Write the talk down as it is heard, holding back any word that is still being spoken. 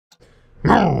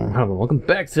Hello, welcome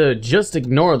back to Just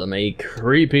Ignore Them, a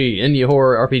creepy indie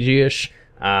horror RPG-ish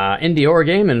indie horror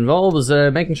game. It involves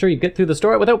making sure you get through the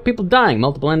story without people dying,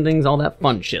 multiple endings, all that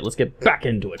fun shit. Let's get back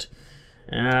into it.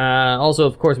 Also,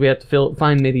 of course, we have to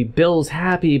find maybe Bill's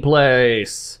happy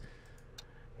place,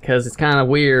 because it's kind of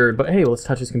weird. But hey, let's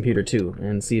touch his computer too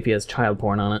and see if he has child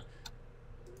porn on it.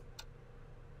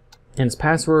 And it's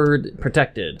password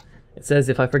protected. It says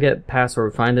if I forget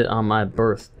password, find it on my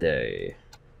birthday.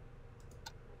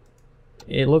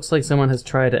 It looks like someone has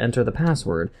tried to enter the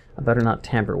password. I better not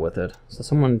tamper with it. So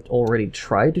someone already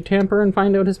tried to tamper and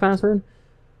find out his password?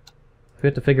 We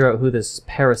have to figure out who this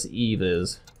Paris Eve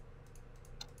is.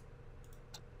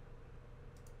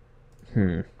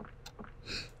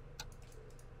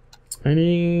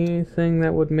 Anything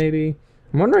that would maybe...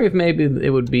 I'm wondering if maybe it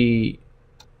would be...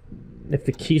 if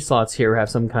the key slots here have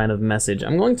some kind of message.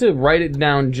 I'm going to write it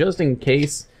down just in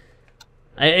case.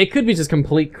 It could be just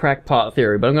complete crackpot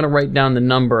theory, but I'm going to write down the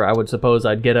number I would suppose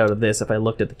I'd get out of this if I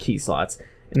looked at the key slots,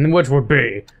 and which would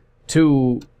be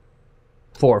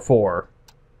 244,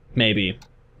 maybe.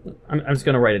 I'm just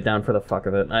going to write it down for the fuck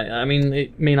of it. I mean,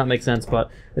 it may not make sense, but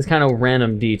it's kind of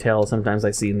random detail sometimes I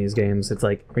see in these games. It's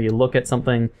like, where you look at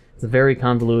something, it's very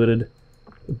convoluted,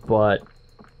 but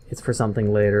it's for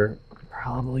something later.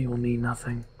 Probably will mean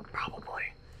nothing. Probably.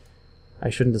 I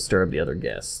shouldn't disturb the other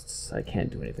guests. I can't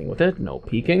do anything with it. No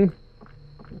peeking.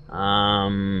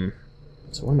 So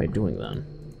what am I doing then?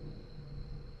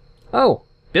 Oh!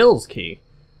 Bill's key!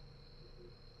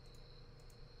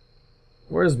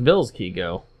 Where does Bill's key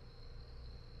go?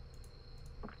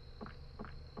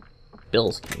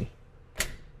 Bill's key.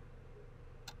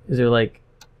 Is there like...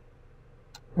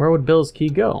 where would Bill's key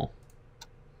go?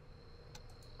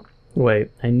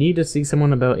 Wait, I need to see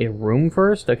someone about a room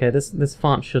first? Okay, this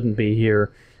font shouldn't be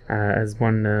here as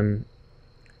one,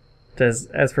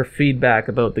 as for feedback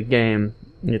about the game,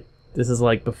 this is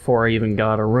like before I even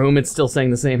got a room, it's still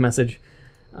saying the same message.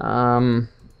 Well,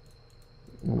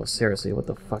 seriously, what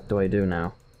the fuck do I do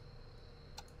now?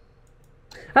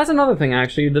 That's another thing,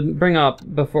 actually, to bring up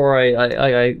before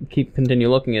I continue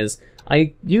looking is,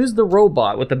 I used the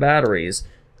robot with the batteries.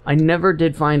 I never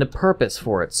did find a purpose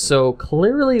for it, so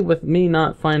clearly with me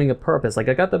not finding a purpose, like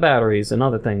I got the batteries and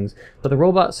other things, but the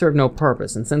robot served no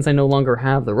purpose, and since I no longer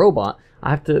have the robot,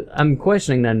 I'm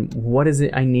questioning then, what is it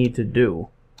I need to do?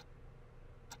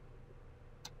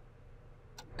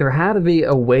 There had to be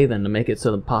a way then to make it so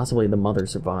that possibly the mother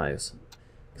survives,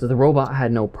 because the robot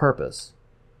had no purpose.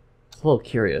 It's a little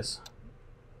curious.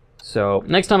 So,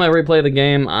 next time I replay the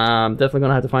game, I'm definitely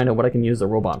going to have to find out what I can use the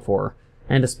robot for.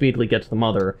 And to speedily get to the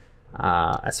mother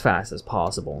as fast as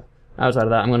possible. Outside of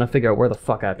that, I'm going to figure out where the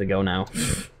fuck I have to go now.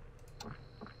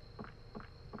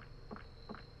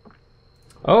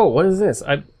 Oh, what is this?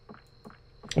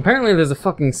 Apparently there's a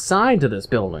fucking side to this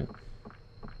building.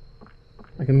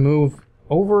 I can move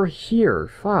over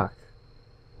here. Fuck.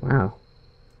 Wow.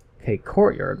 Okay,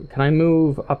 courtyard. Can I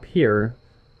move up here?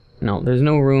 No, there's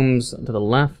no rooms to the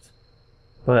left.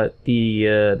 But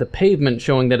the pavement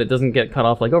showing that it doesn't get cut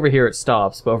off, like over here it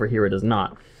stops, but over here it does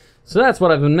not. So that's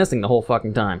what I've been missing the whole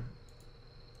fucking time.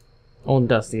 Old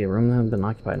dusty, a room that hasn't been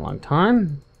occupied in a long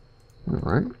time.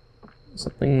 Alright.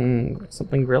 Something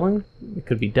grilling? It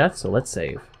could be death, so let's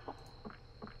save.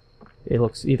 It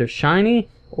looks either shiny,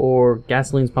 or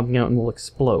gasoline's pumping out and will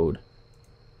explode.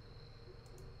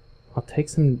 I'll take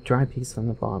some dry piece from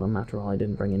the bottom, after all I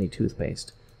didn't bring any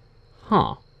toothpaste.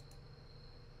 Huh.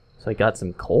 So I got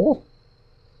some coal?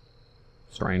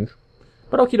 Strange.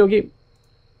 But okie dokie.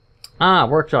 Ah,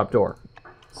 workshop door.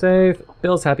 Save.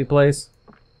 Bill's happy place.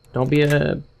 Don't be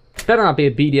a... better not be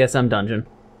a BDSM dungeon.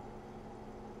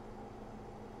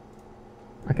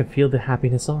 I can feel the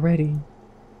happiness already.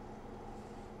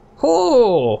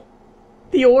 Oh!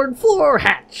 The Ord floor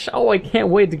hatch! Oh, I can't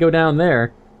wait to go down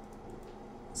there.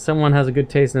 Someone has a good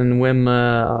taste in whim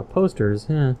posters.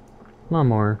 Yeah.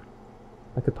 Lawnmower.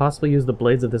 I could possibly use the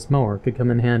blades of this mower. Could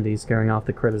come in handy, scaring off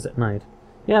the critters at night.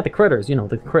 Yeah, the critters, you know,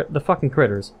 the fucking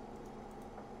critters.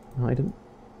 No, I didn't...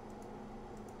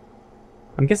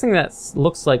 I'm guessing that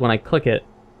looks like when I click it,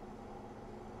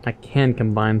 I can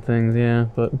combine things, yeah,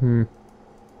 but, I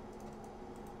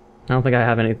don't think I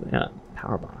have any...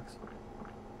 power box.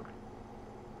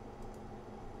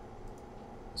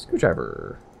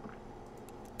 Screwdriver.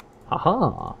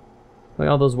 Aha! Look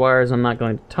at all those wires I'm not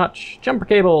going to touch. Jumper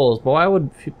cables! But why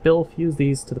would Bill fuse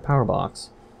these to the power box?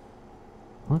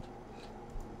 What?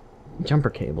 Jumper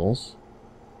cables?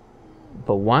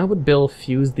 But why would Bill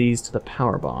fuse these to the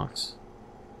power box?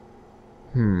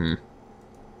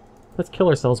 Let's kill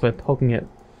ourselves by poking it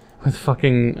with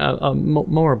fucking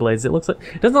mower blades. It looks like...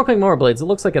 it doesn't look like mower blades. It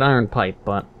looks like an iron pipe,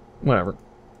 but Whatever.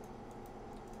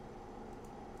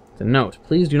 It's a note.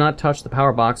 Please do not touch the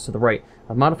power box to the right.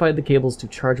 I've modified the cables to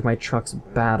charge my truck's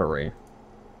battery.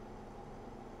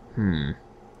 I'm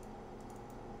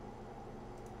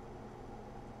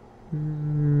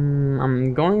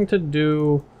going to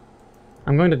do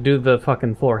the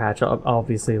fucking floor hatch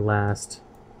obviously last.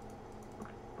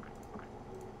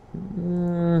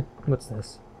 What's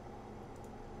this?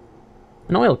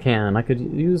 An oil can. I could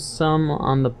use some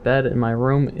on the bed in my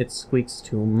room. It squeaks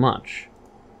too much.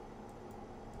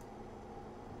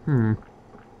 I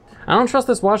don't trust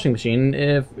this washing machine.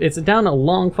 If it's down a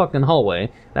long fucking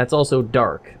hallway that's also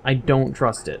dark, I don't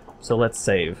trust it. So let's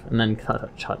save and then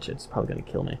touch it. It's probably gonna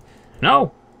kill me.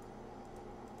 No!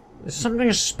 There's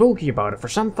something spooky about it for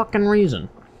some fucking reason.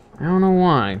 I don't know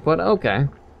why, but okay.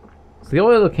 So the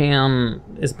oil can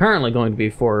is apparently going to be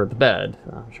for the bed.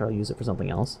 I'm sure I'll use it for something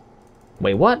else.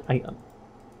 Wait, what? I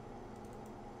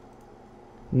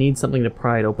need something to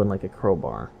pry it open like a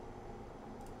crowbar.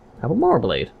 How about more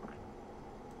blade?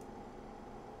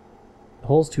 The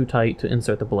hole's too tight to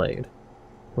insert the blade.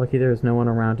 Lucky there's no one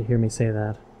around to hear me say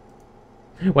that.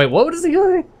 Wait, what does he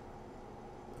say?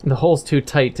 The hole's too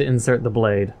tight to insert the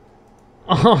blade.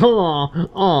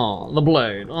 Oh, the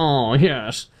blade. Oh,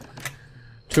 yes.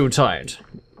 Too tight.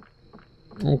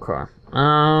 Okay.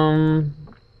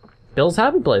 Bill's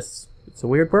Happy Place. It's a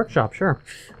weird workshop, sure.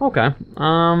 Okay.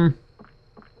 I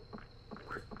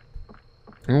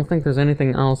don't think there's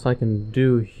anything else I can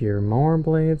do here. More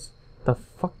blades? The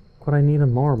fuck would I need a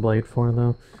more blade for,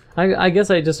 though? I guess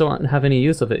I just don't have any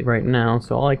use of it right now,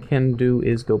 so all I can do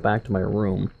is go back to my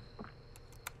room.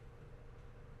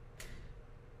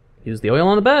 Use the oil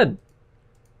on the bed.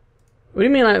 What do you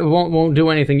mean I won't do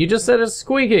anything? You just said it's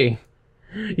squeaky.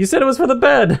 You said it was for the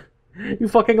bed. You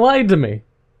fucking lied to me.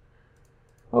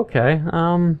 Okay,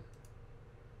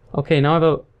 okay, now I have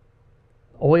a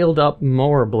oiled up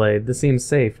mower blade. This seems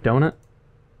safe, don't it?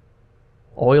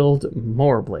 Oiled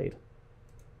mower blade.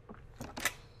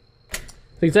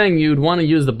 So you're saying you'd want to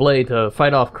use the blade to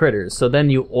fight off critters, so then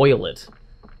you oil it.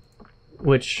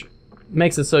 Which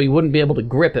makes it so you wouldn't be able to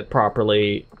grip it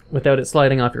properly without it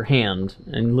sliding off your hand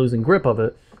and losing grip of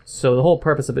it. So the whole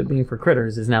purpose of it being for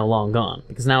critters is now long gone,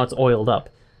 because now it's oiled up.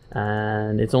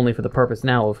 And it's only for the purpose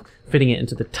now of fitting it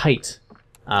into the tight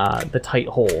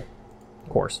hole, of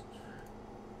course.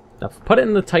 Now put it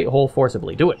in the tight hole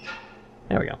forcibly. Do it.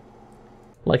 There we go.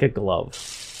 Like a glove.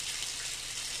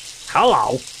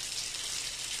 Hello.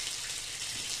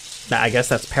 I guess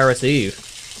that's Paris Eve.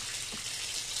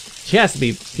 She has to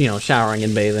be, you know, showering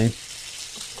and bathing.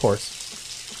 Of course.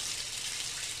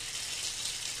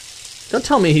 Don't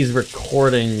tell me he's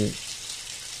recording.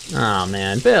 Oh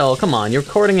man, Bill, come on. You're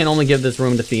recording and only give this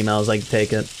room to females. I can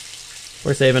take it.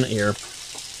 We're saving it here.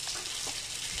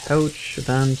 Couch,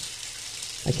 event.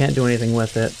 I can't do anything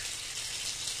with it.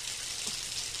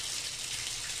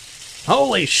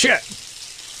 Holy shit!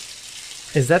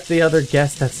 Is that the other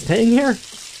guest that's staying here?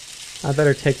 I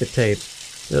better take the tape.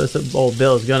 This old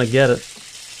Bill's gonna get it.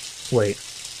 Wait.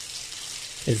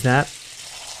 Is that?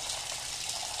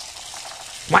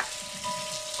 What?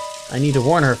 I need to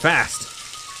warn her fast.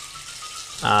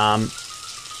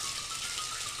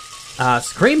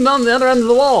 Scream on the other end of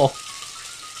the wall.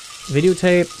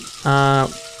 Videotape.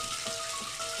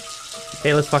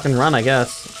 Okay, let's fucking run, I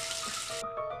guess.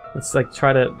 Let's like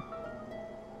try to.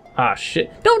 Ah,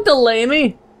 shit! Don't delay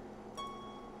me.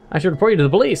 I should report you to the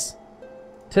police.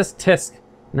 Tisk tisk.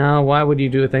 Now, why would you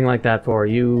do a thing like that for?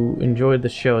 You enjoyed the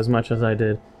show as much as I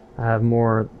did. I have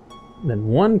more than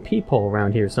one peephole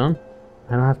around here, son.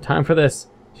 I don't have time for this.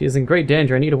 She is in great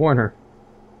danger. I need to warn her.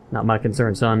 Not my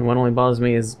concern, son. What only bothers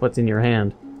me is what's in your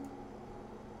hand.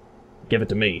 Give it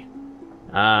to me.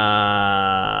 No!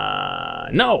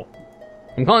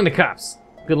 I'm calling the cops.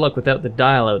 Good luck without the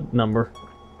dial-out number.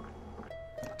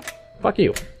 Fuck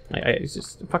you. I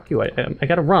just... Fuck you. I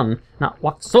gotta run, not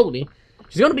walk slowly.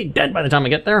 She's gonna be dead by the time I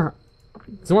get there.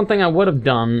 So one thing I would have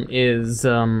done is,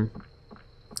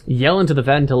 yell into the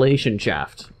ventilation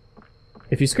shaft.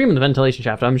 If you scream in the ventilation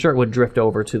shaft, I'm sure it would drift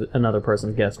over to another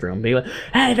person's guest room. Be like,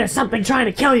 hey, there's something trying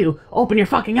to kill you! Open your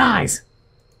fucking eyes!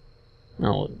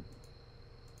 No.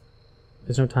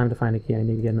 There's no time to find a key. I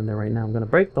need to get in there right now. I'm gonna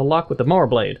break the lock with the mower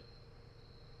blade.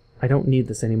 I don't need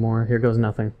this anymore. Here goes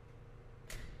nothing.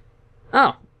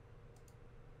 Oh.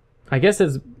 I guess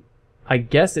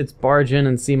it's barge in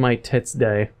and see my tits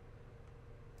day.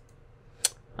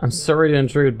 I'm sorry to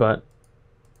intrude, but...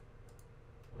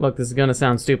 Look, this is gonna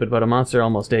sound stupid, but a monster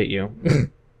almost ate you.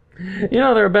 You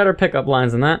know, there are better pickup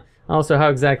lines than that. Also, how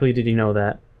exactly did you know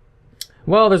that?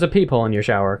 Well, there's a peephole in your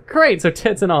shower. Great, so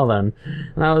tits and all then.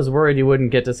 And I was worried you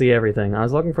wouldn't get to see everything. I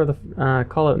was looking for the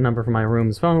call-out number for my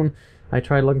room's phone. I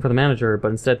tried looking for the manager,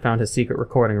 but instead found his secret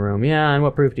recording room. Yeah, and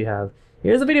what proof do you have?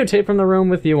 Here's a videotape from the room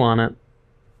with you on it.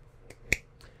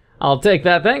 I'll take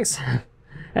that, thanks.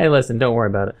 Hey, listen, don't worry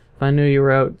about it. If I knew you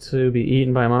were out to be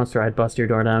eaten by a monster, I'd bust your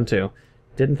door down too.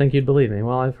 Didn't think you'd believe me.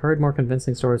 Well, I've heard more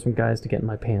convincing stories from guys to get in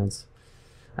my pants.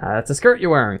 That's a skirt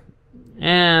you're wearing.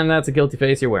 And that's a guilty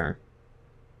face you're wearing.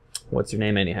 What's your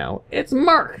name anyhow? It's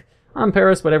Mark! I'm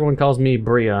Paris, but everyone calls me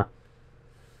Bria.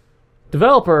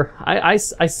 Developer, I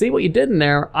see what you did in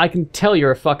there. I can tell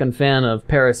you're a fucking fan of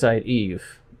Parasite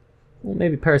Eve. Well,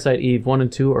 maybe Parasite Eve 1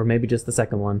 and 2, or maybe just the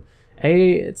second one.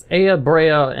 It's Aya, Brea,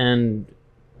 and...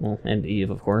 well, and Eve,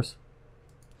 of course.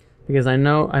 Because I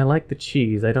know I like the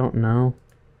cheese, I don't know.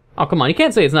 Oh, come on, you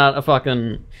can't say it's not a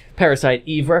fucking Parasite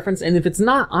Eve reference, and if it's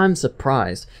not, I'm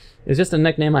surprised. It's just a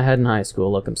nickname I had in high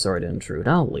school. Look, I'm sorry to intrude.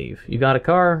 I'll leave. You got a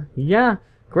car? Yeah.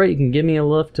 Great, you can give me a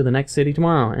lift to the next city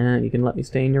tomorrow, and you can let me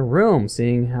stay in your room,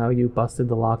 seeing how you busted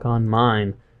the lock on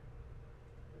mine.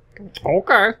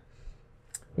 Okay.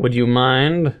 Would you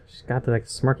mind? She's got the like,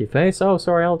 smirky face. Oh,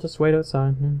 sorry, I'll just wait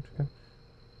outside.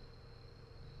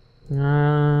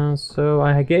 So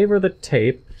I gave her the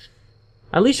tape.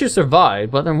 At least you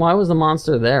survived, but then why was the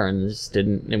monster there and just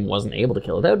wasn't able to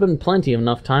kill her? That would have been plenty of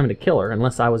enough time to kill her,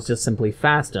 unless I was just simply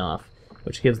fast enough.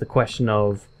 Which gives the question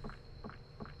of,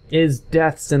 is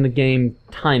deaths in the game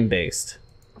time-based?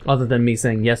 Other than me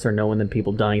saying yes or no and then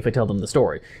people dying if I tell them the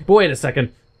story. But wait a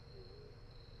second.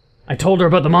 I told her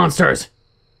about the monsters!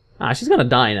 Ah, she's gonna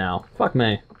die now. Fuck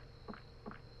me.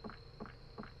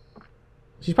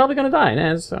 She's probably gonna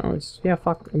die, so it's, yeah,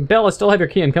 fuck. Bill, I still have your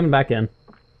key, I'm coming back in.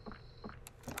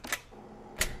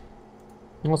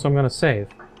 Also, I'm gonna save.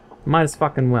 Might as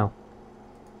fucking well.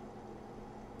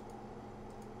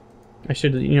 I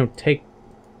should, you know, take...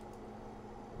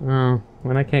 oh,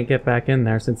 when I can't get back in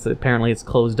there, since apparently it's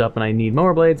closed up and I need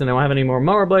mower blades, and I don't have any more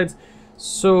mower blades,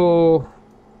 so...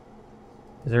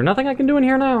 is there nothing I can do in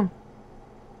here now?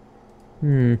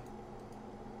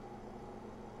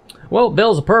 Well,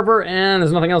 Bill's a pervert, and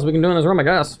there's nothing else we can do in this room, I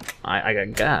guess. I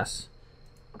guess.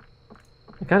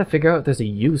 I gotta figure out if there's a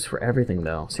use for everything,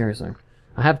 though. Seriously.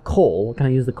 I have coal. What can I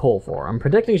use the coal for? I'm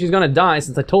predicting she's gonna die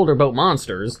since I told her about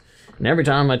monsters. And every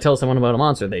time I tell someone about a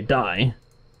monster, they die.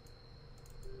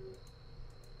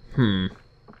 Maybe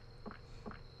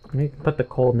put the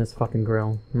coal in this fucking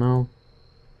grill. No.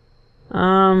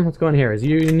 Let's go in here. Is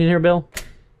you in here, Bill?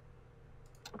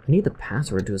 I need the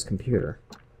password to his computer.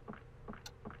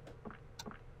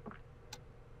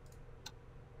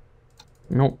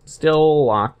 Nope, still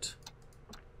locked.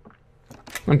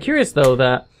 I'm curious, though,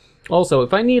 that... also,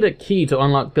 if I need a key to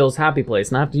unlock Bill's happy place,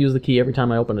 and I have to use the key every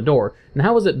time I open a door, then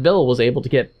how is it Bill was able to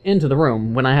get into the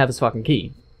room when I have his fucking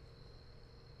key?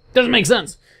 Doesn't make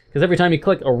sense! Because every time you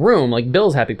click a room, like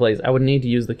Bill's happy place, I would need to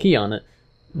use the key on it.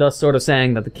 Thus sort of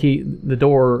saying that the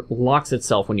door locks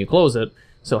itself when you close it.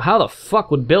 So how the fuck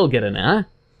would Bill get in, huh?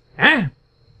 Huh?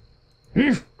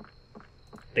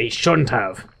 They shouldn't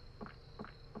have.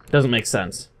 Doesn't make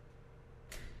sense.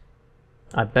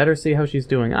 I better see how she's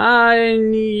doing. I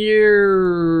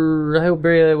hope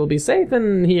Bria will be safe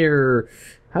in here.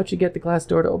 How'd she get the glass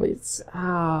door to open? It's...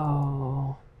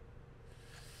 oh.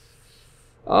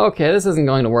 Okay, this isn't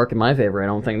going to work in my favor, I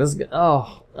don't think. This is...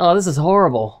 oh, this is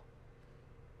horrible.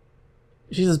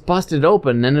 She just busted it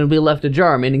open, and it'll be left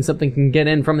ajar, meaning something can get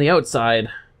in from the outside.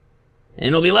 And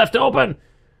it'll be left open!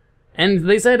 And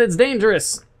they said it's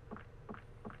dangerous!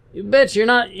 You bitch, you're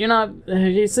not...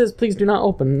 He says, please do not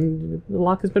open. The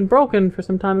lock has been broken for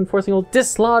some time, and forcing will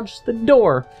dislodge the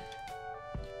door.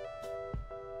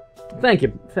 Thank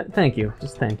you. Thank you.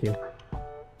 Just thank you.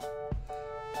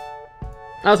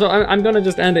 Also, I'm gonna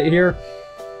just end it here.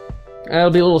 It'll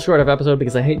be a little short of episode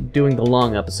because I hate doing the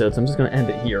long episodes, so I'm just gonna end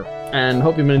it here. And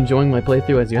hope you've been enjoying my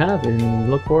playthrough as you have, and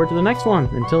look forward to the next one.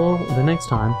 Until the next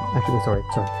time. Actually, sorry.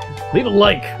 Leave a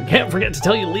like! I can't forget to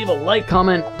tell you, leave a like,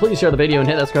 comment, please share the video, and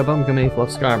hit that subscribe button, become a full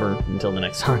subscriber. Until the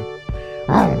next time.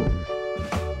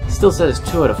 Still says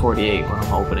 2 out of 48 when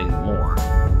I'm opening more.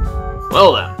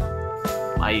 Well then.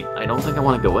 I don't think I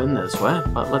want to go in this way,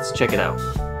 but let's check it out.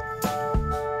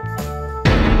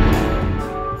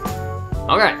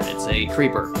 Okay, it's a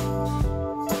creeper.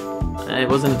 It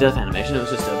wasn't a death animation, it was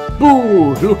just a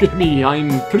boo! Look at me,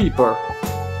 I'm creeper.